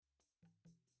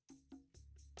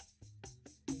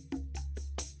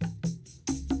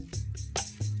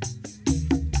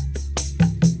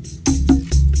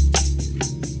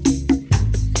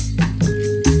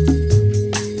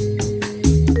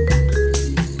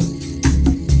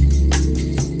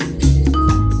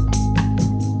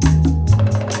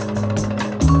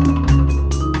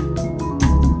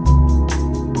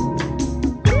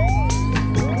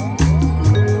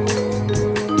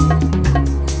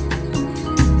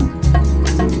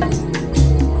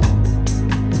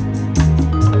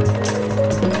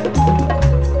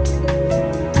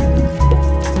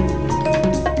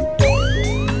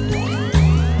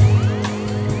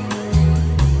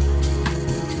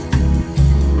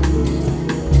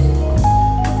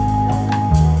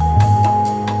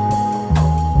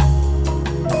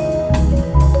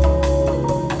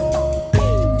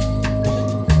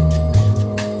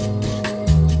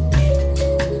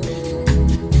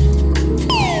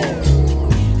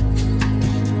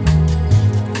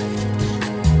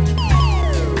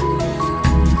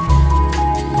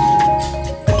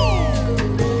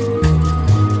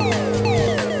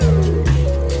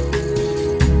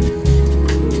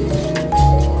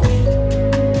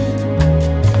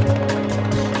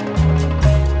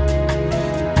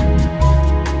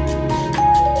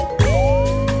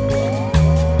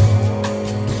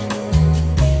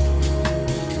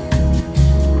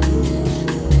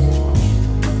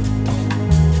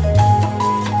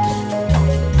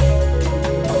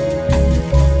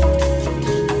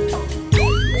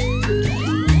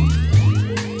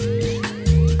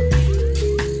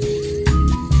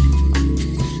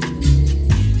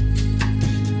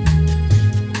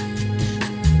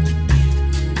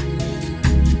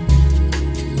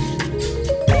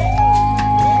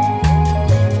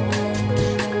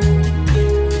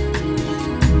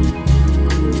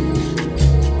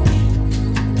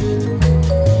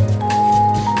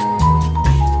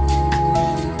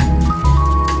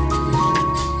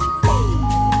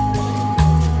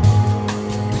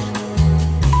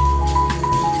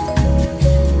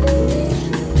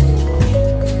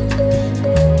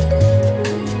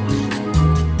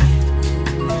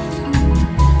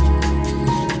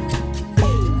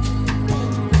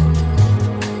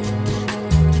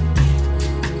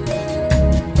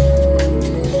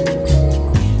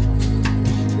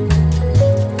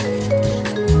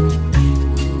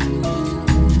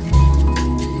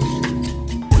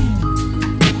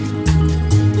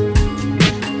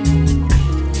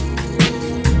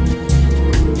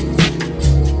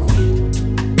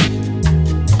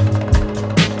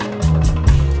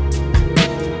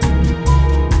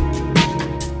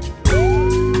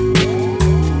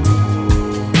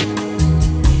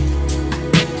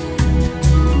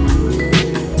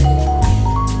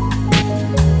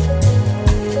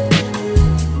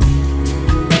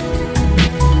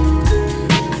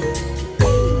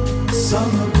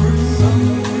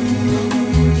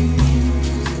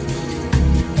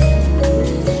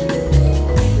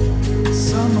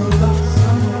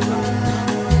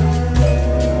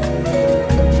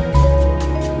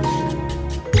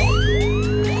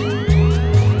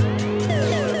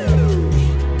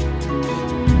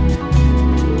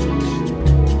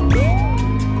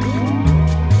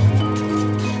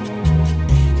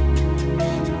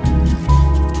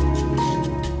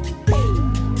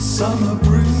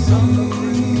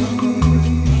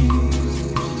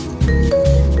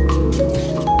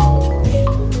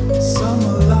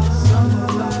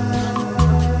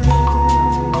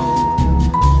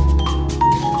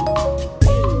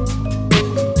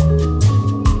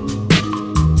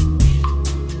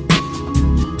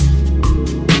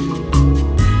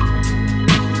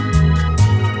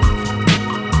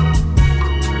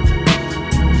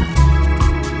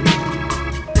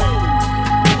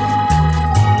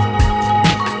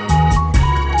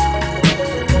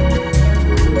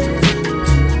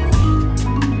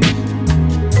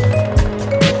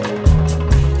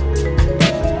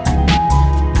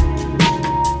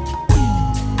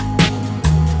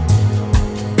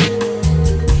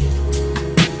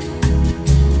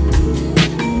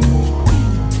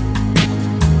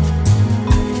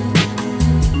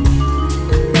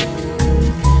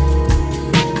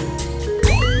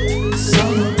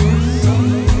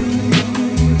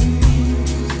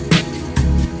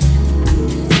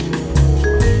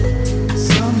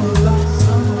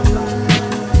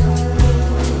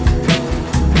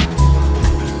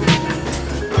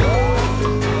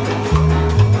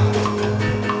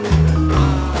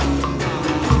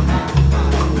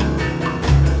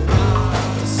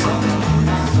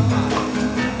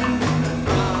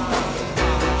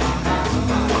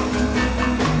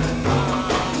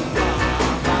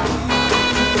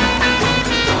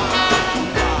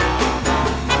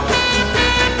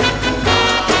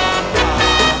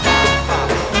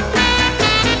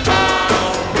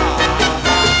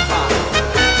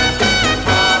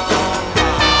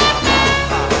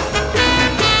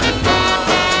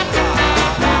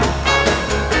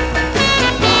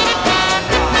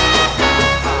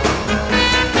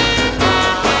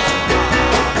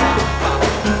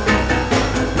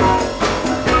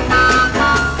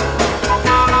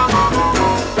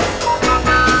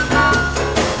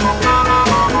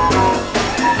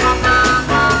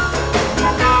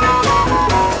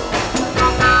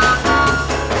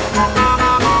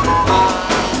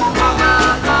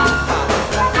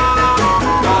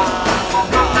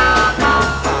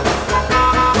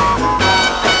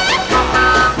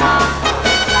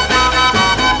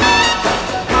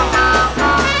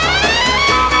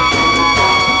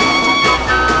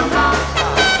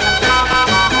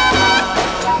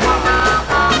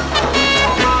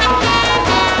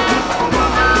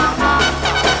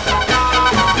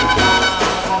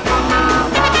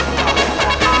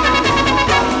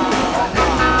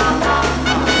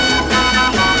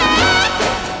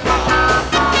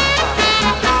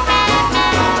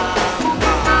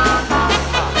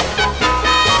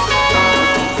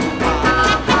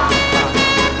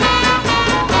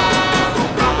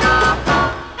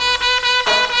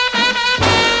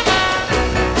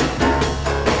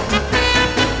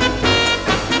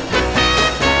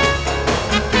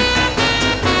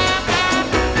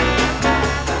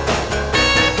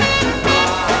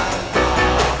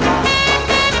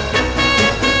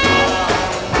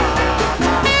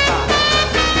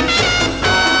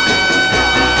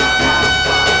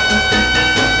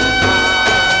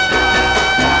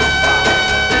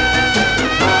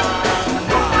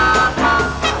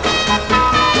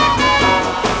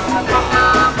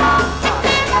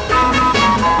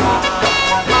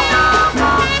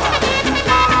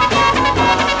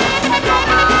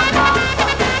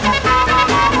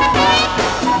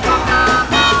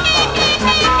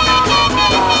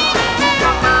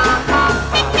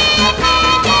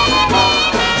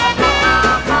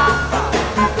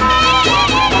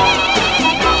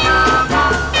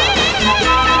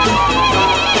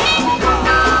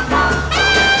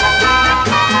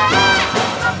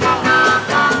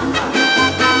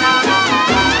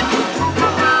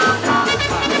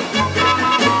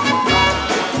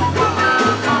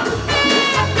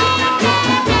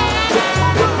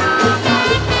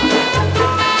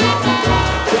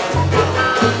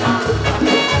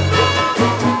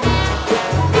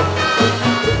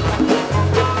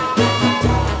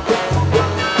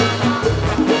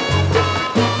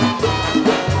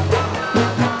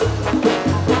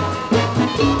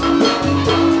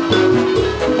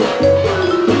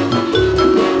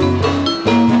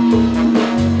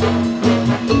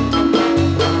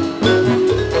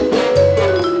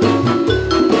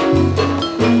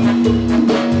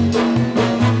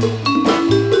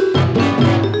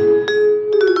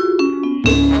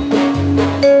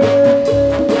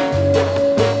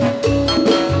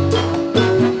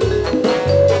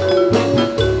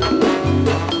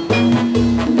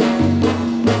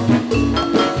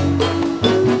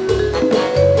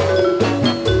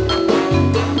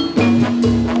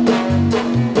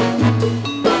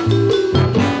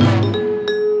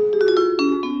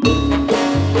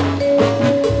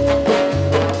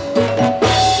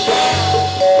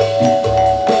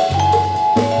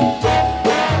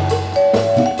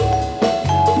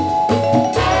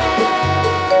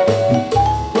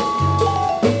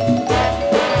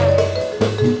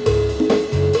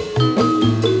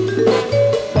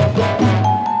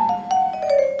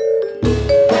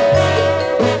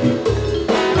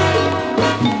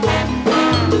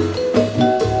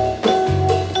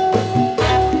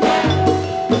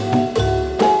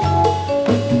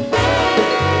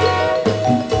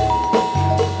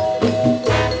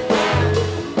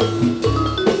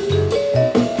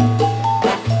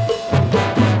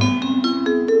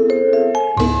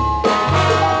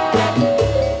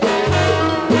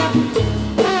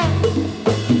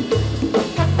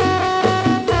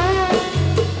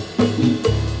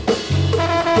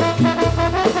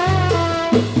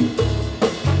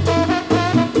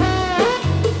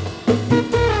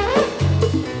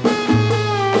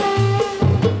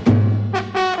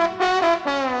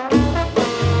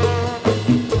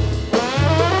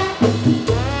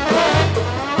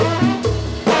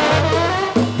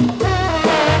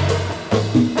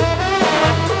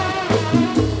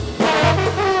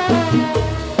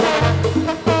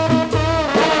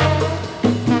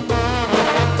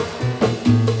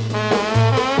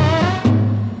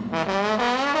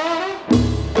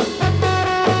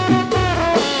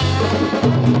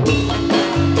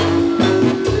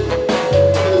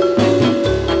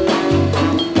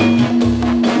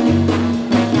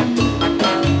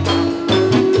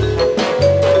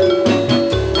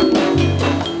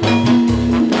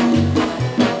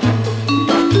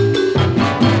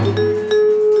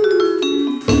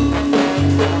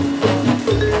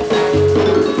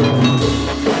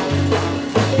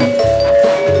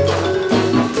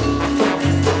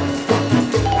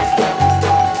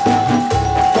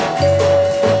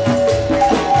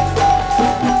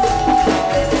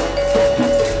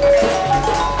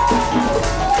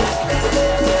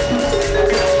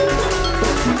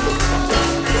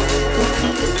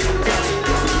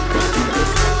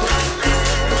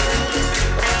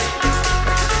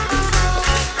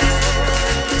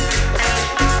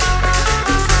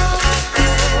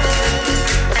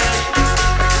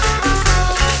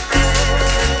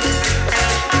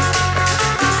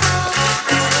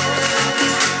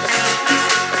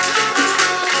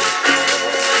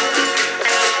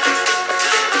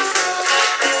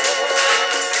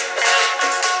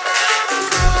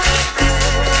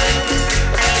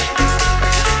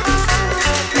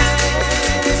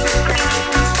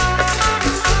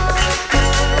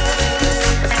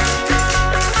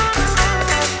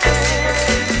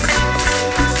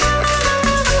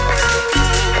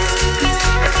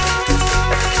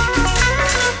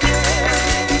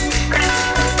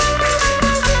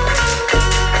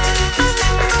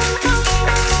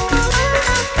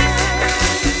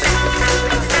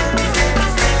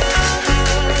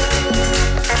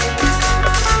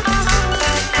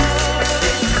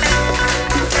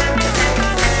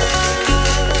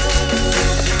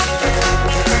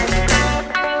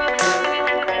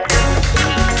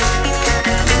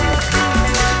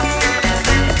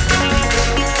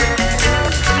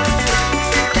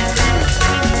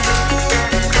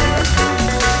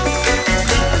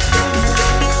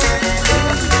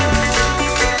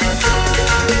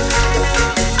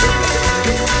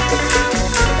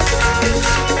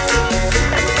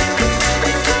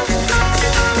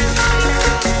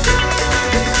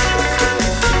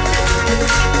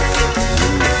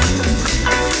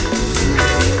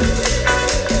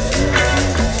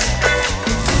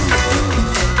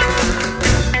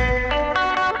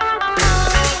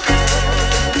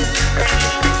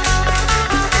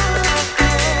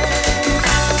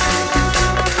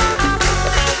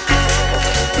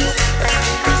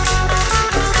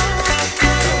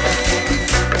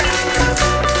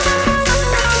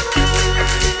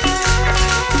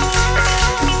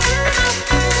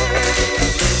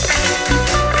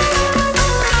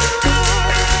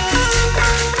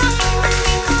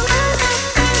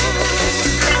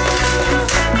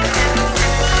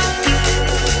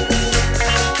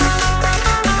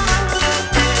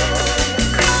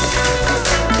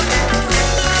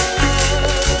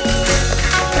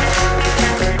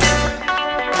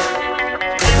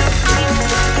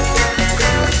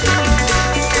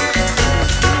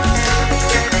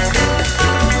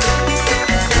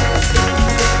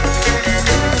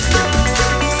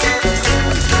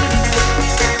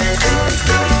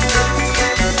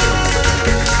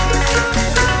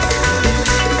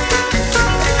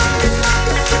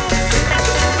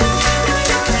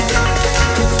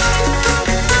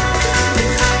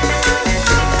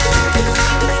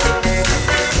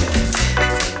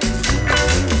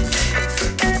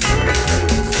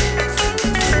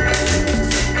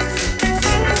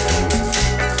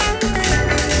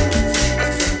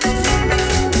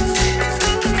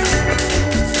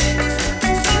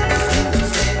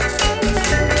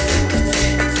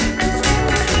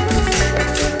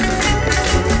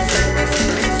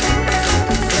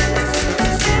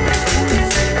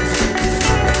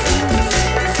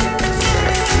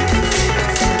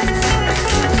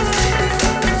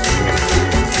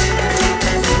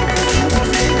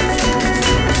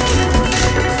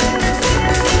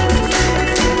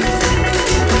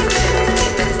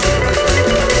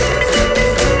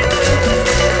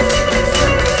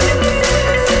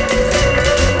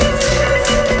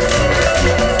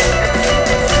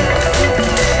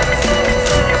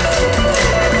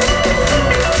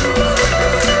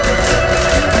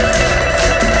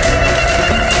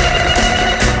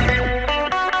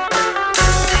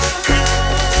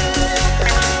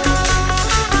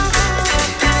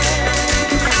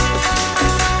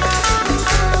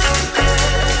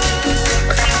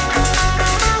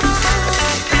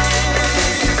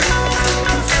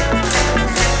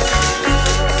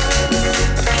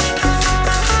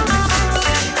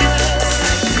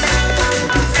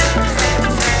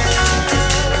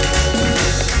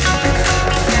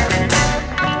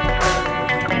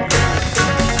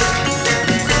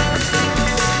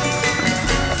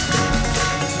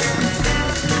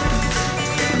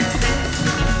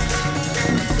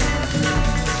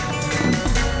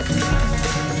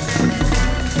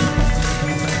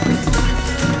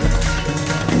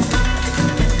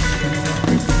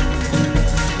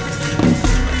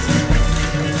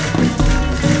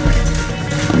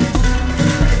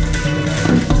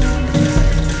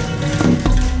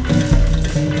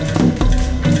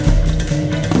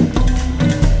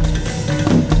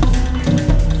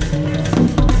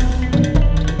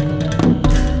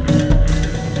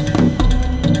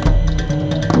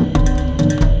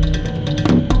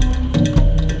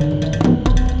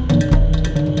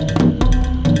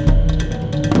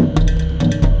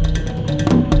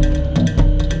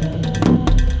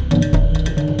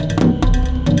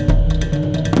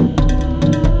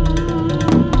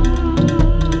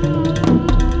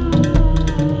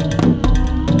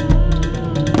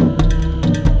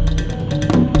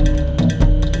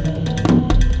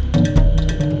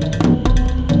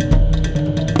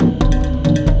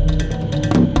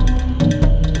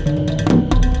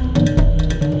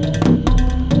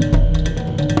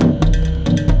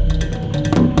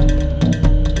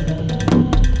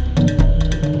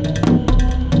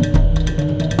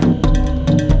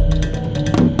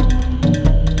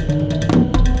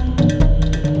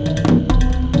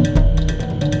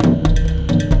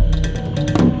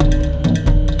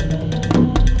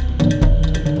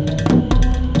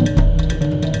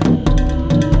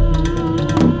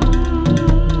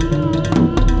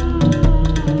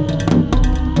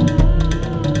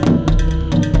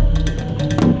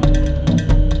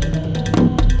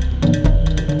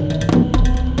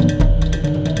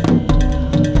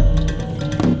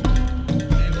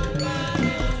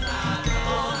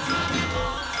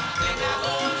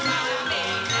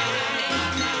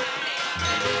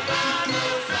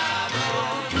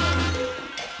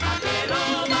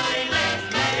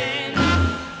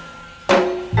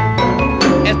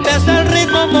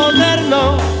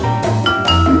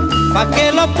pa'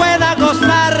 que lo pueda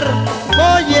gozar.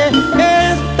 Oye,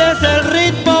 este es el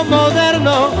ritmo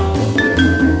moderno,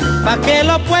 pa' que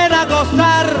lo pueda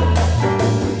gozar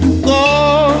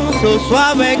con su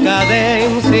suave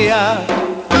cadencia.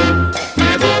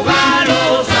 El búgalo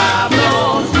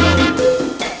sabroso,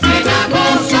 ven a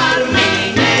gozar mi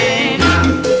nena.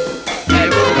 El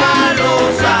búgalo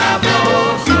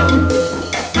sabroso,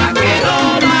 pa' que lo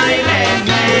baile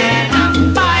nena.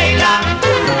 Baila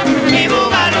mi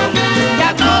búgalo, ya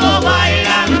todos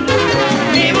bailan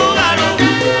mi búgalo.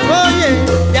 Oye,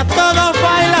 ya todos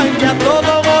bailan, ya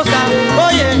todos gozan.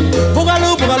 Oye, búgalo,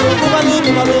 búgalo, búgalo,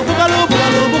 búgalo, búgalo,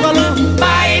 búgalo, búgalo.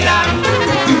 Baila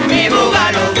mi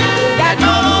búgalo, ya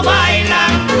todos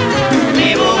bailan mi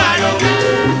búgalo.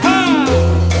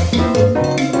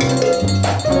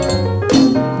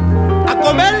 A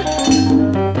comer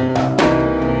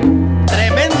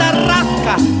tremenda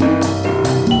rasca.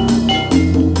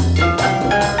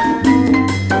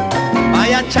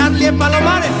 Vaya Charlie en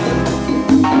Palomares.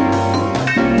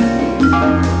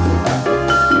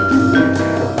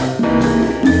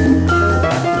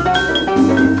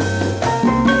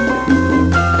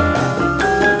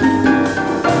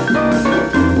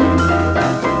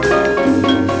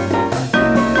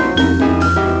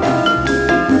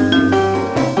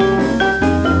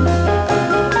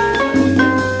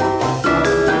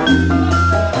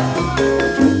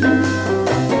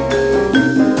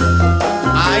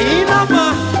 Ahí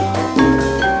nomás.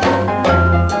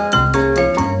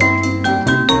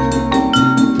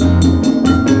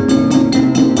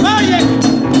 Oye,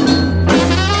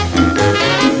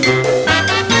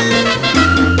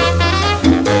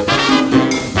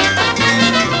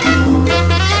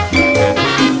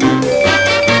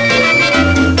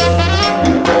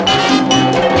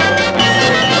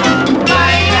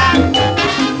 Baila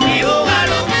mi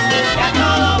búgalo, ya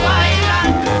todos bailan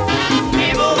mi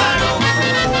búgalo.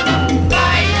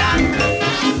 Baila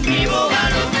mi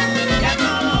búgalo, ya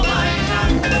todos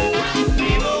bailan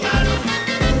mi búgalo.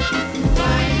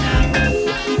 Baila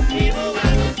mi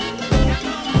búgalo, ya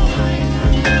todos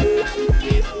bailan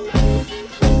mi búgalo.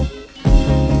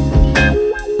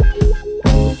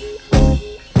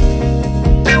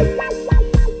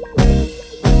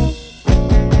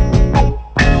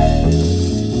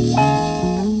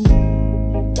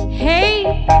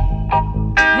 Hey,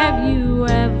 have you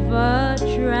ever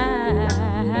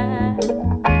tried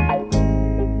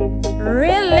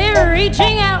really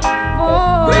reaching out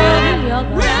for the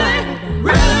other side?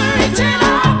 Really reaching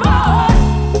out for.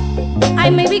 I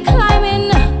may be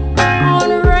climbing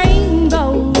on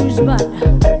rainbows, but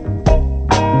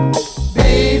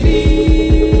baby,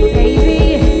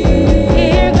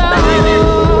 here goes.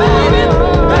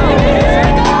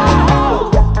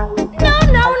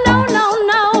 No.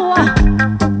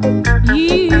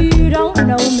 You don't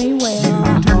know me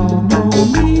well.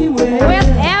 With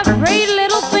every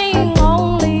little thing,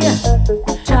 only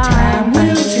time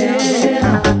will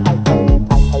tell.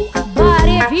 But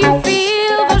if you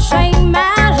feel the same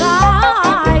as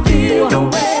I do, we'll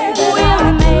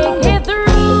make it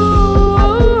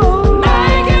through.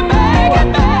 Make it.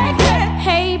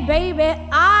 Hey, baby,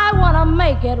 I wanna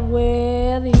make it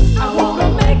with you. I wanna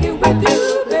make it with you,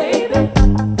 baby.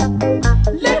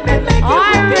 Let me make it I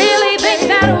with really you, think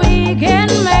baby. that we can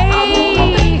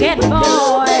make it,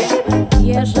 boy.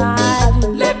 Yes, I do.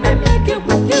 Let me make it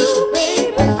with you,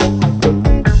 baby.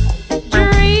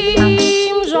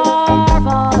 Dreams are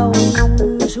for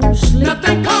those who sleep.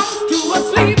 Nothing comes to a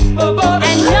sleeper but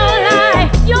And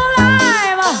your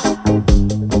life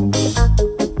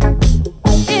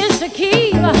is to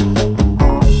keep.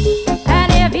 And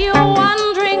if you're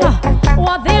wondering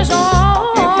what this all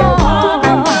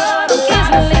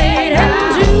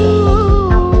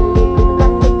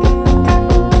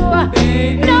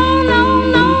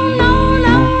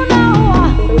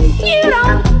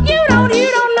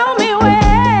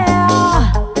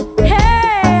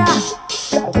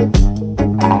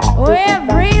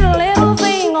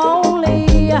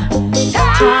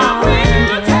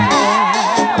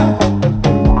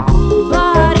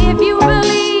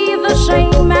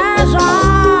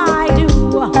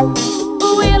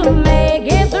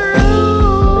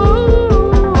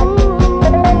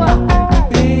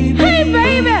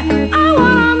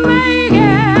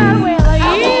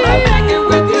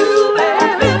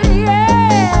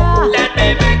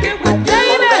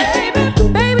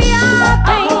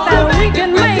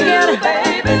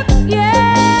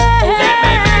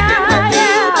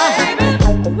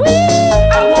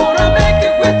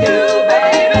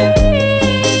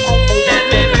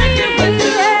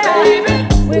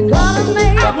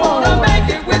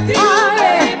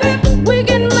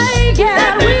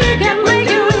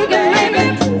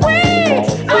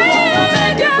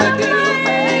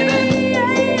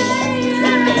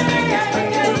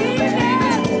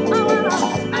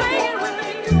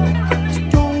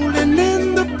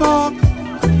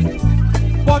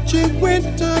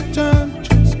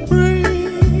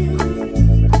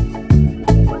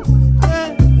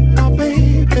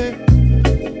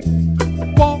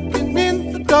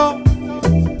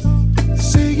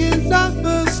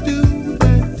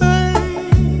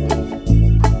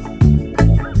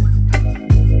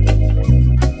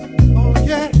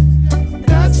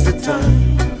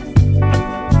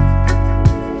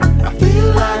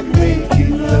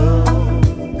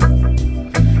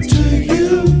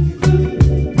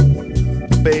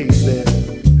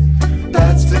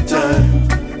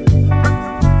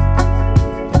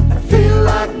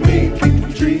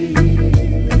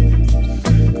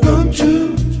come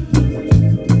true.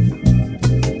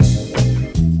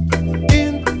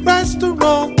 In the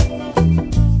restaurant,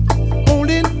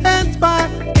 holding hands by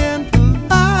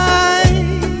candlelight.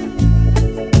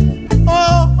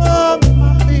 Oh, oh,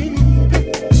 my baby,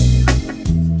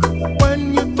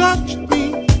 when you touch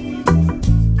me,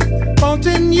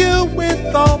 wanting you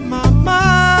with all my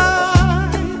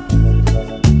mind.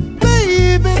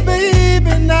 Baby,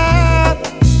 baby, now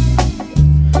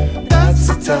that's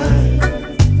the time.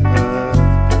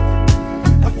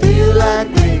 I feel like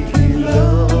making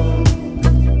love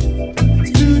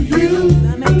to you.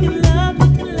 I'm making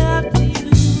love to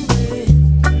you.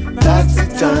 That's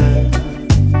the time.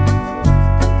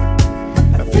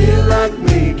 I feel like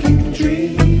making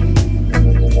dreams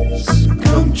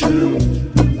come true.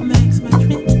 Makes my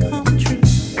dreams come true.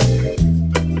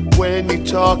 When you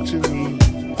talk to me,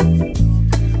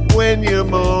 when you're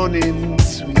moaning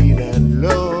sweet and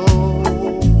low,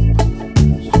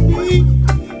 sweet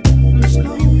and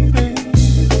slow, baby.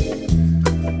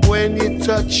 When you're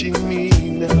touching me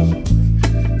now,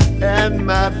 and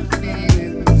my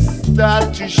feelings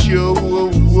start to show.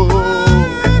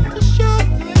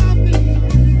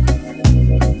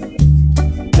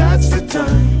 That's the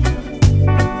time.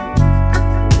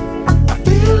 I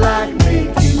feel like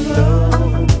making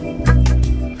love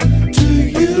to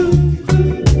you.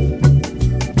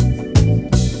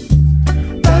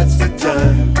 That's the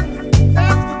time.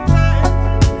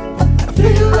 I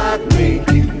feel like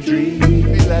making dreams.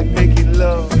 Feel like making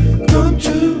love come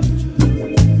true.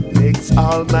 Makes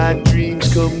all my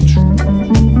dreams come true.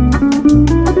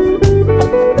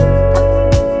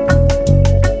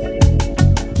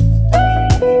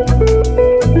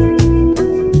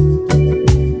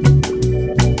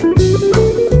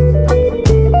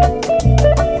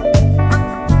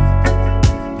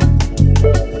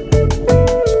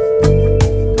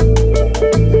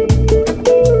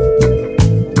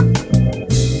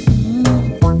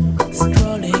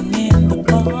 Strolling in the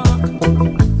park,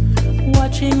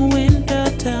 watching winter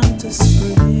turn to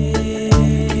spring.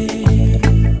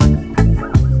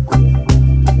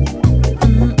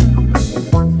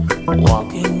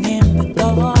 Walking in the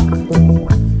dark,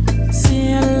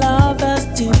 seeing lovers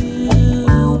do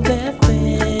their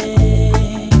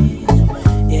thing.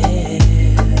 Yeah,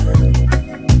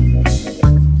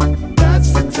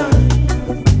 That's the time.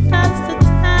 that's the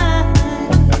time.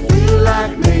 I feel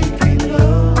like making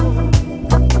love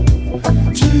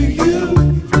to you.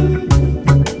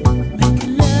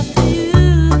 Making love to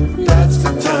you. That's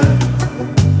the time.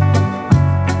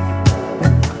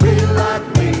 I feel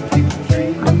like making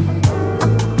dreams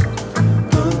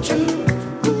come true.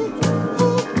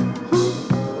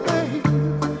 Hey,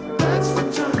 that's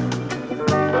the time.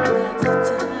 That's the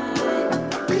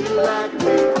time. I feel like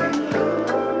making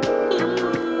love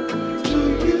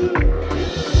to you.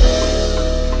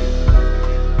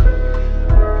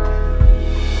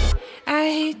 I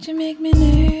hate you make me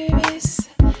nervous.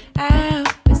 I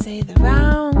always say the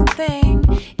wrong thing.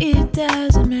 It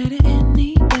doesn't matter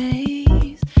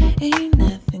anyways. Ain't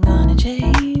nothing gonna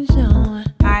change, no.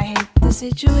 I hate the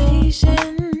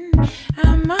situation.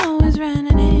 I'm always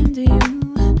running into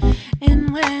you.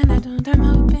 And when I don't, I'm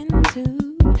open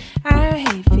to. I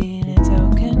hate feeling so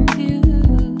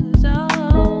confused.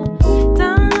 Oh,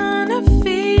 don't wanna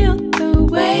feel the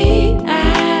way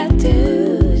I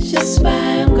do. It's just what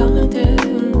I'm going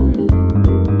through.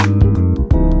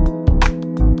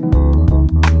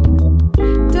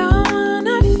 Don't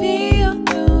wanna feel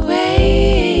the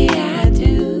way I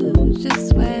do. It's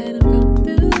just what I'm going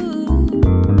through.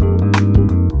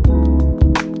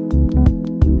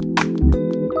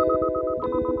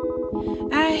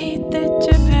 I hate that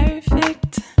you're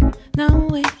perfect. No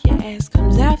way your ass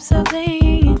comes up so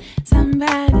clean.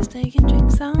 Somebody's taking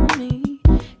drinks on me.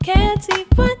 Can't see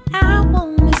what I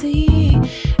wanna see.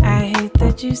 I hate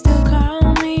that you still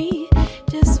call me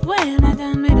just when I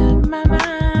done made up my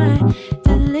mind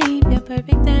to leave your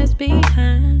perfect ass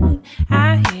behind.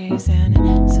 I hear you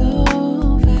sounding so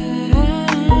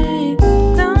fine.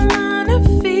 Don't wanna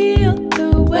feel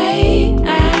the way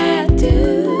I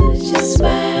do. It's just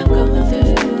what I'm going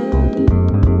through.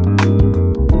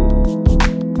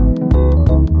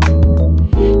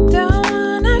 Don't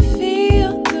wanna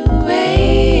feel the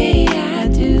way I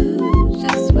do.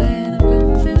 Just what I'm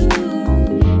going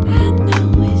through. I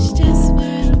know it's just what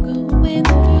I'm going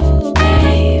through.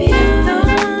 Baby, I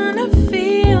don't wanna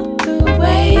feel the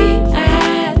way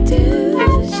I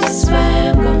do.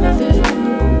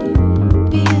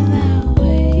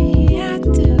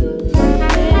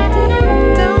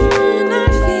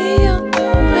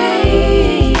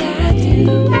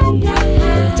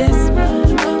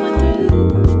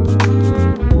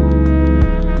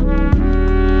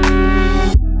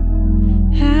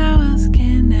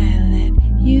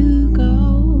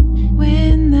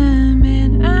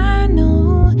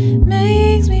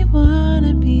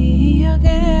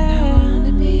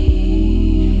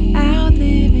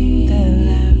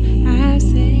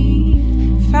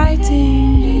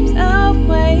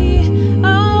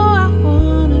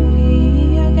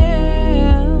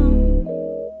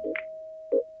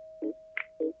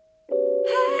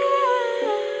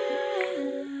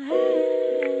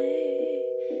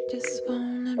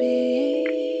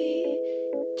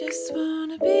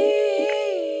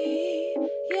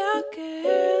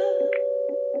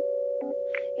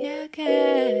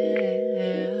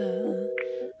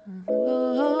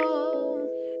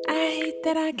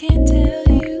 that I can't tell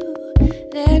you.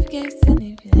 Left guessing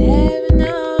if you ever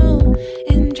know,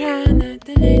 and try not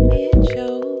to let it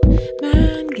show.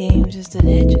 Mind games just to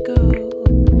let you go.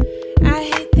 I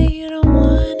hate that you don't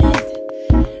want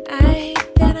it. I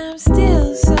hate that I'm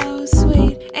still so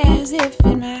sweet, as if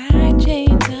in my heart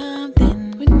changed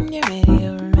something. When you're ready,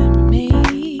 you'll remember me.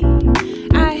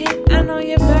 I know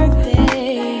your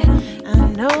birthday. I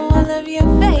know all of your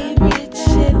favorite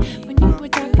shit. When you were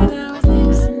talking, I was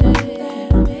listening.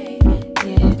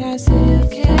 Yeah, I still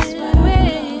can't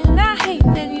win. I hate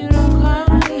that you don't call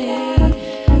me.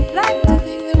 Like to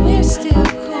think that we're still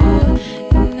cool,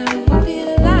 and I would be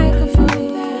like a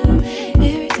fool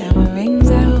every time it rings.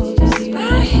 I hope it's you. I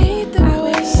hate that I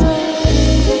was so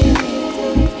good.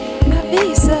 I'd be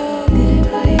so good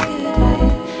for you, good for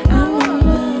you. I'm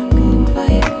good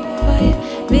for you,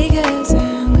 because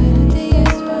I'm good to you.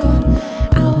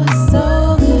 I was so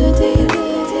good to you,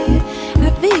 good to you.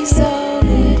 I'd be so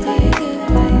good to you, good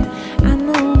for you. I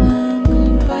know I'm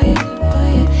good for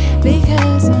you,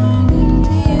 because I'm good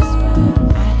to you.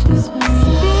 I just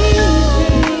wanna be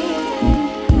free,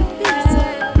 be so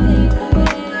free for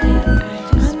you. I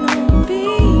just wanna be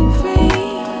free,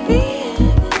 free.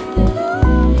 I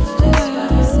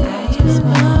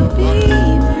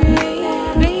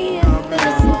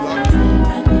just wanna be free,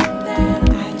 free.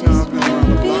 I just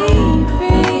wanna be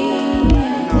free.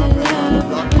 The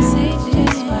love will say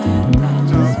just what I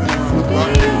just wanna be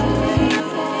free.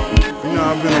 You know,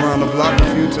 I've been around the block a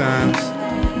few times.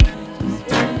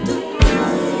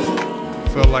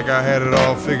 Felt like I had it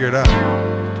all figured out.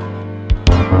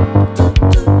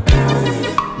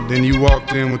 Then you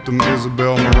walked in with them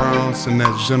Isabel Marants and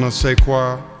that je ne sais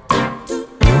quoi.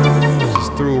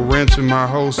 Just threw a wrench in my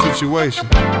whole situation.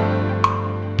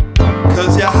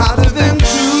 Cause you're hotter than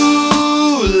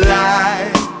July.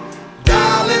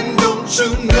 Darling, don't you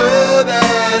know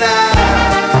that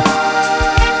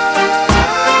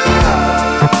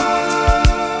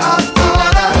I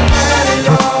thought I had it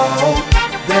all,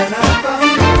 then I found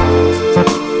you.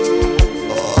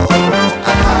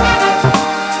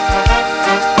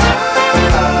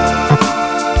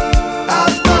 I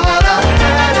thought I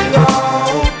had it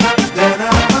all, then I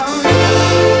found you.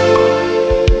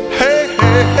 Hey,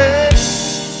 hey, hey,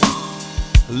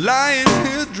 lying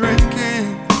here drinking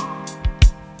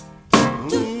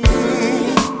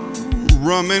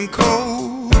rum and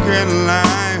coke and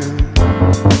lime.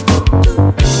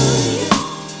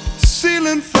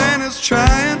 Ceiling fan is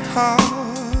trying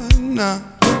hard now,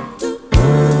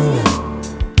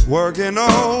 working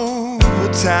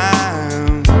overtime.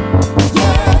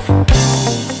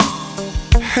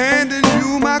 Handing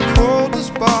you my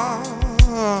coldest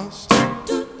bars,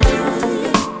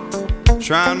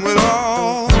 trying with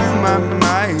all my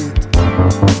might,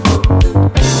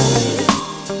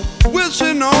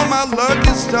 wishing on my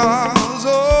lucky stars.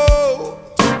 Oh,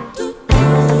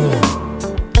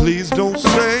 please don't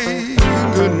say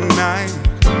goodnight.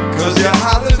 Cause you're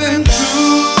hotter than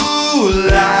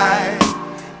July.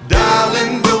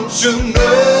 Darling, don't you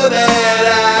know that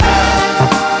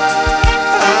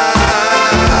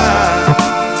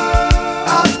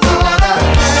I thought I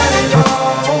had it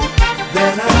all,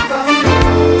 then I found you.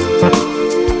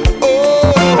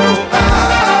 Oh,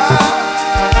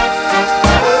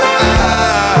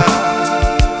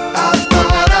 I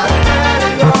thought I had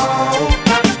it all,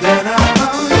 then I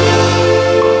found you.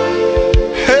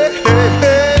 hey, hey,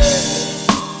 hey.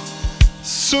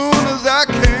 Soon as I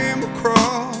came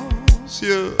across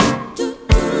you,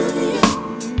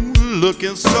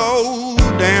 looking so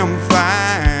damn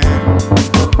fine,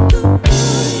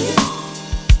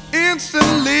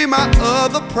 instantly my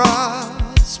other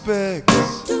prospects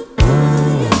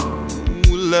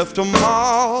left them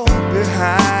all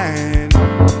behind.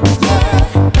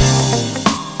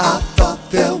 I thought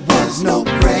there was no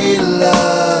greater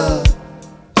love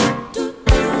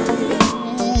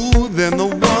Than the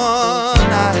one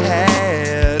I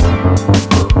had.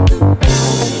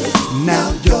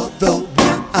 Now you're the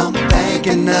one I'm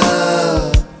thinking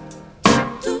of.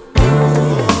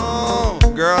 Oh,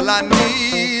 girl, I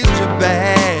need you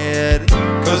bad.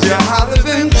 Cause you're hotter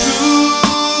than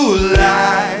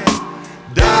July.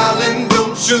 Darling,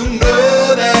 don't you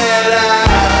know that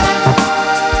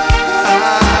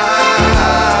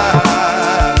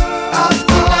I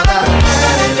thought I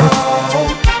had it all,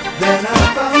 then I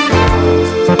found you.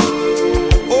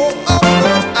 Oh, oh,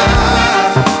 oh,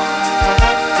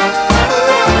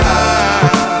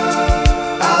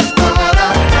 I thought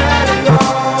I had it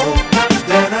all,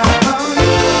 then I found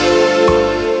you.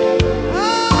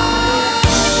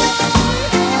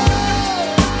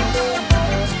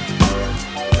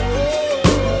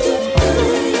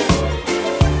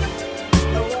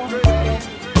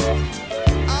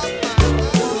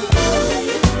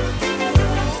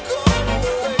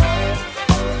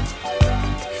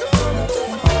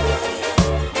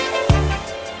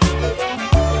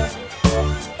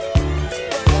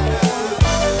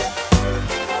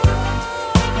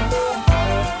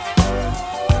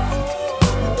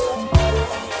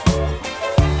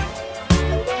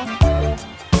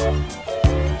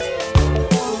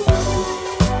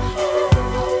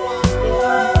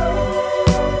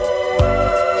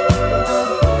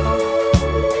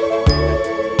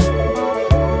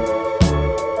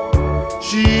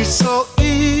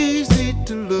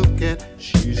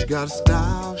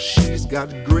 got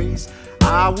grace.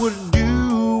 I would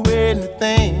do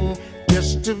anything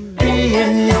just to be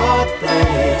in your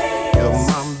place. You're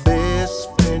my best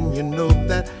friend, you know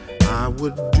that I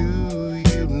would do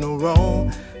you no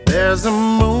wrong. There's a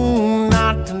moon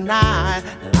out tonight,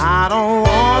 and I don't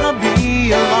wanna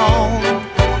be alone.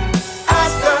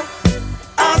 Ask her,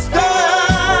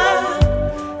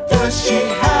 does she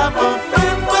have a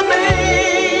friend for me?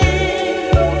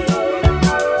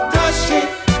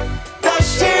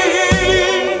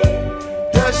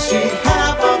 Does she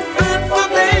have a friend for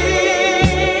me?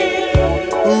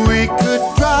 We could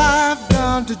drive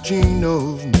down to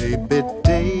Gino's, maybe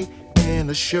take in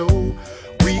a show.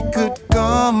 We could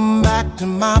come back to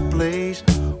my place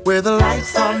where the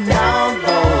lights are down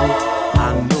low. I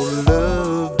know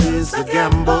love is a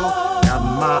gamble, got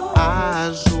my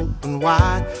eyes open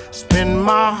wide, spin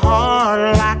my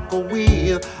heart like a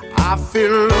wheel. I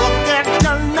feel looking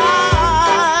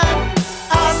tonight.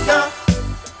 Ask her,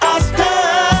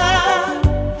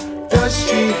 does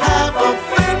she have a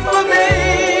friend for me?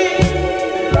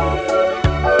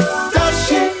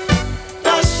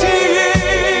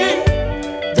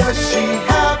 Does she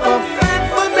have a friend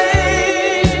for me?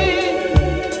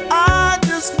 I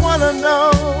just wanna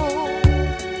know,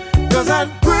 'cause that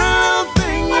real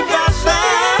thing you got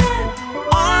there,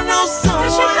 wanna know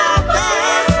someone out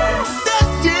there. Does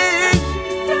she?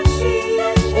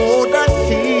 Oh, does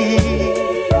she?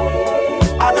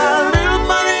 I got a little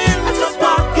money in my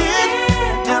pocket,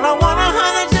 and I want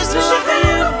 100 just like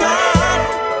you got.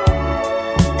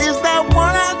 Is that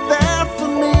one out there for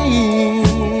me?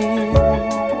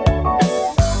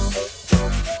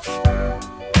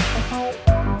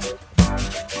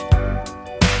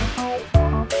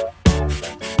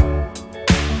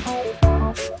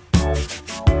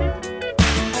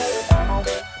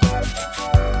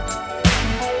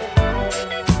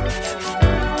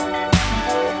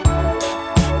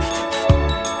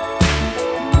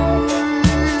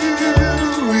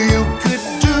 You could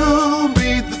do me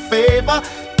the favor,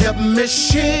 help me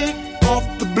shake off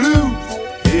the blues.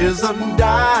 Here's a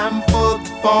dime for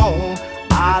the phone,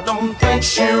 I don't think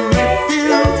she'll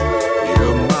refuse.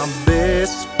 You're my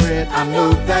best friend, I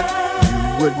know that you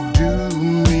would do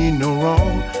me no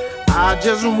wrong. I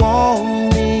just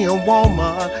want me a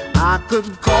woman I could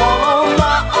call on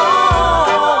my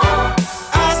own.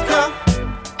 Ask her,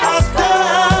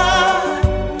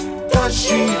 does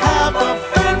she have a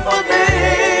friend for me?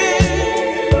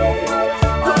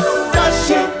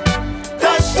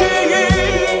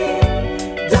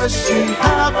 Does she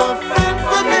have a friend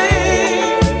for me?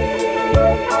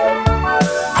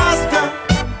 Ask her,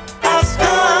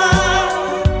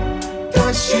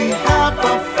 does she have a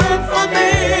friend for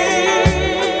me?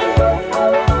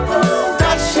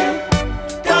 Does she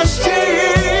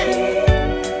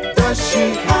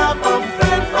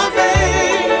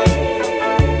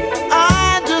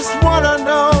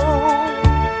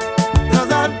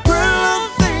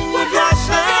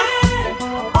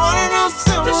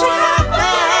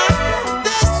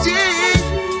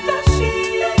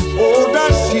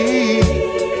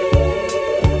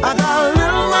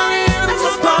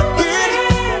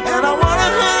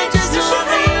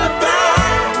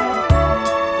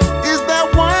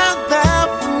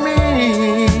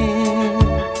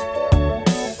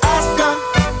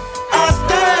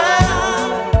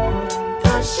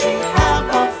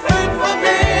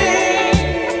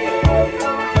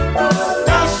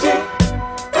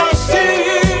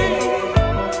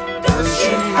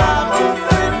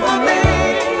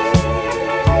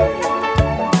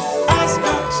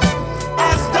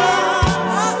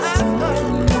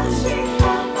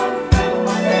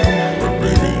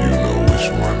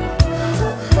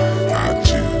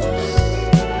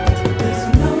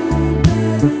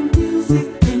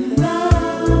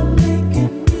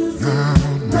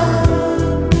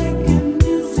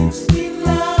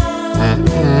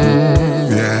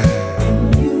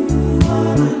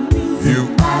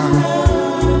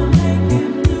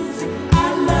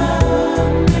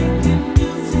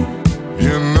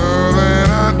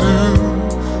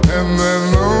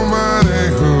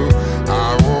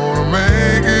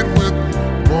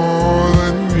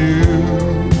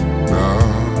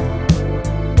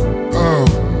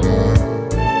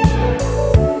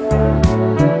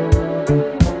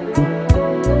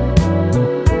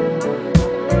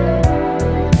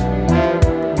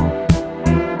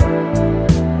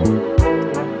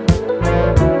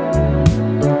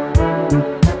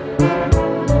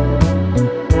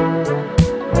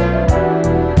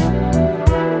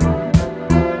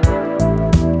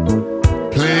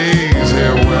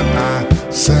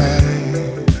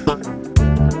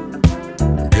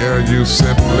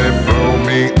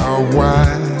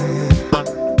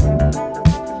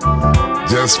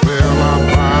Just feel our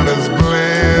bodies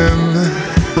blend.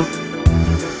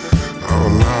 Oh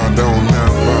Lord, don't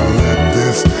ever let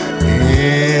this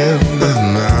end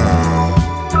now.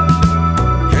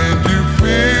 Can't you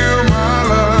feel my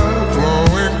love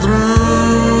flowing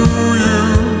through you?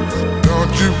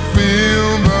 Don't you feel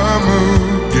the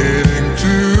mood getting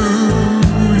to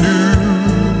you?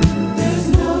 There's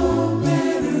no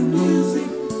better music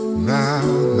Now,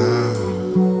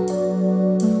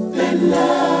 than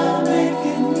love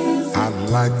making music. I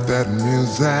like that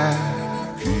music,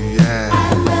 yeah.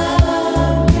 I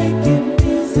love making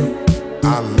music.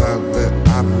 I love it,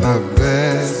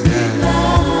 Sweet yeah.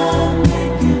 love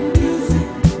making music.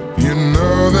 You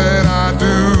know that I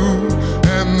do,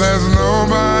 and there's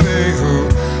nobody who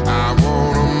I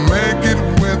wanna make it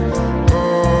with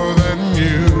more than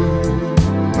you.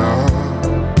 No.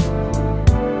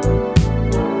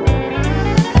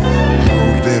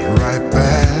 Hold it right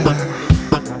there,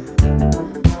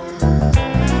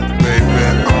 baby,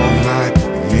 all night,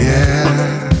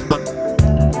 yeah.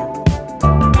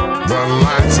 The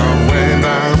lights are way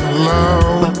down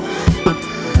low.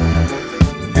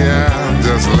 Yeah,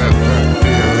 just let that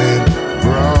feeling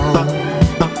grow.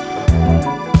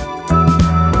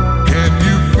 Can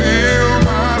you feel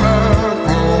my love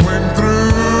flowing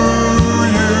through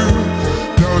you?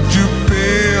 Don't you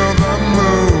feel the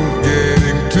mood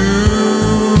getting to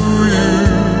you?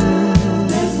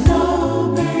 There's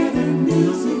no better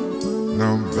music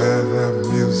No better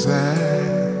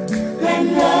music,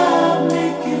 than love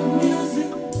making music.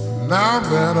 no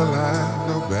better life,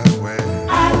 no better way.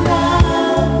 I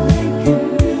love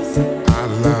making music. I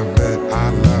love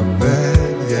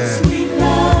it, yeah. Sweet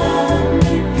love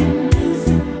making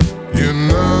music. You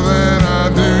know that I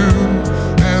do,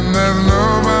 and there's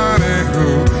nobody who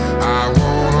I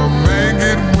wanna make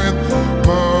it with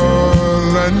more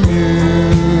than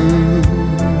you.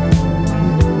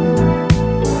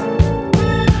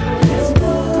 There's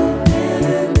no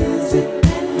better music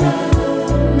than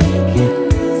love making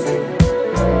music.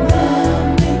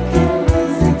 Love making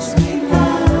music. Sweet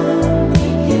love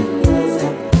making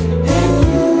music. And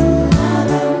you, I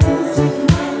love music.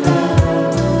 My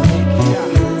love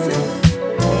making music.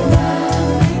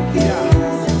 Love making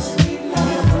music. Sweet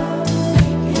love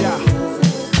making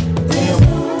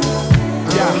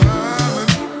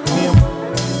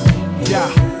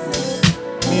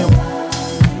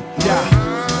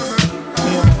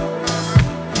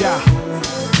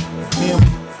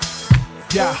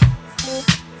Yeah,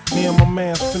 me and my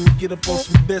man's finna get up on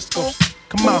some discos.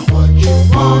 Come on, What you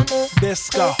want,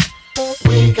 disco.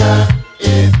 we got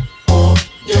it for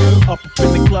you. Up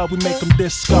in the club, we make them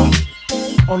disco.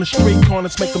 On the street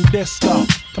corners, make them disco.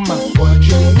 Come on, What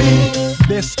you need,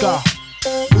 disco.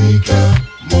 we got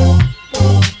more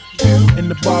for you. In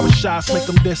the barbershops, make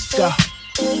them disco.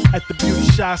 At the beauty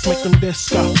shops, make them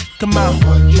disco. Come on,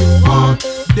 What you want,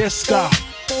 disco.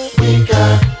 we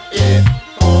got it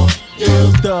for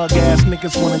you. Thug ass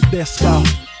niggas wanna disco.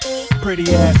 Pretty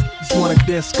ass niggas wanna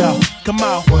disco. Come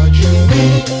on, What you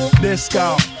need,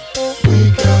 disco.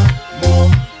 we got more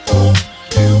for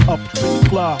you. Up in the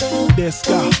club,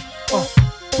 disco.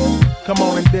 Come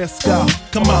on and disco.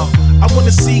 Come on, I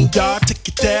wanna see y'all take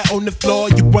it there on the floor.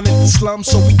 You wanted the slum,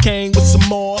 so we came with some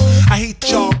more. I hate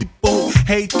y'all people who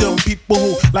hate them people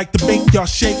who like to make y'all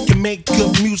shake and make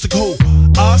good music. Who?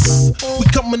 Us? We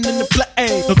coming in the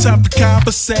play. No time for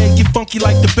conversation. Get funky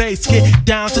like the bass. Get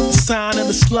down to the sign of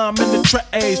the slum and the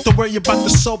trays. Don't worry about the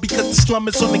soul because the slum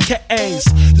is on the K's.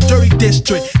 The dirty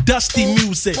district, dusty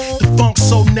music. The funk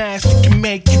so nasty can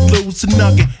make you lose a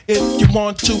nugget. If you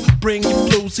want to, bring your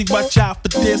bluesy. Watch out for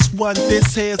this one.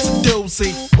 This here's a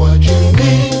doozy. What you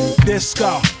need,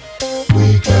 Disco.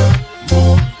 we got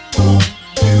more for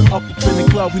you. Up in the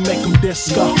club, we make them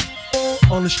disco.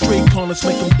 On the street corners,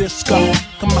 make them disco.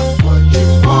 Come on, What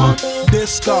you want,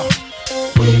 disco.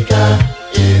 we got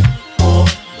it for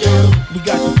you. We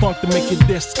got the funk to make it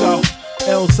disco.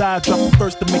 Elzai drop it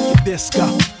first to make it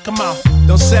disco. Come on.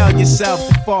 Don't sell yourself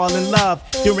to fall in love.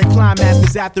 During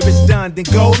climaxes after it's done, then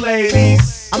go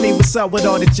ladies. I mean, what's up with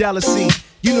all the jealousy?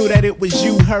 You knew that it was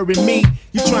you, her, and me.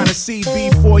 You trying to see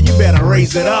before, you better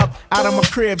raise it up. Out of my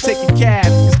crib, take a cab.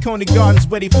 It's Coney Gardens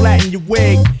where they flatten your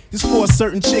wig. This for a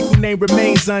certain chick whose name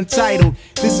remains untitled.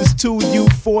 This is to you,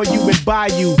 for you, and by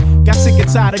you. Got sick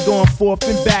and tired of going forth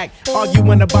and back,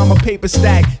 arguing about my paper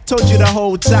stack. Told you to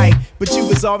hold tight, but you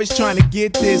was always trying to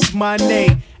get this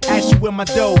money. Asked you where my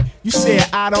dough, you said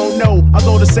I don't know.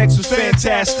 Although the sex was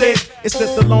fantastic, it's the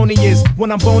thelonious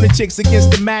when I'm boning chicks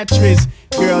against the mattress.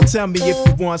 Girl, tell me if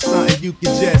you want something you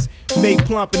can just make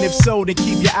plump, and if so, then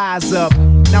keep your eyes up.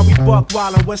 Now we buck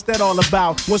wildin', what's that all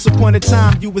about? Once upon a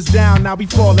time you was down, now we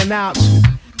falling out.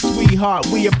 Sweetheart,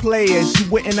 we are players. You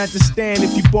wouldn't understand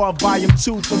if you bought volume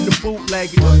 2 from the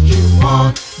bootleggers. What you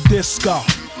want, Disco.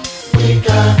 we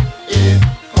got it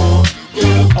for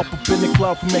you. Up in the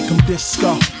club, make them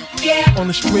disco. On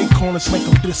the street corners, make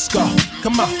them disco.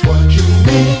 Come on. What you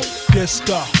need,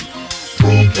 Disco.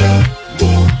 we got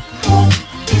more for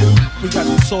you. We got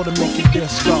the soul to make it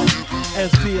disco.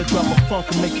 SV drop a funk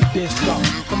and make it disco.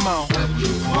 Come on. What you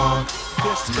want,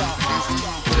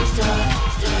 Disco.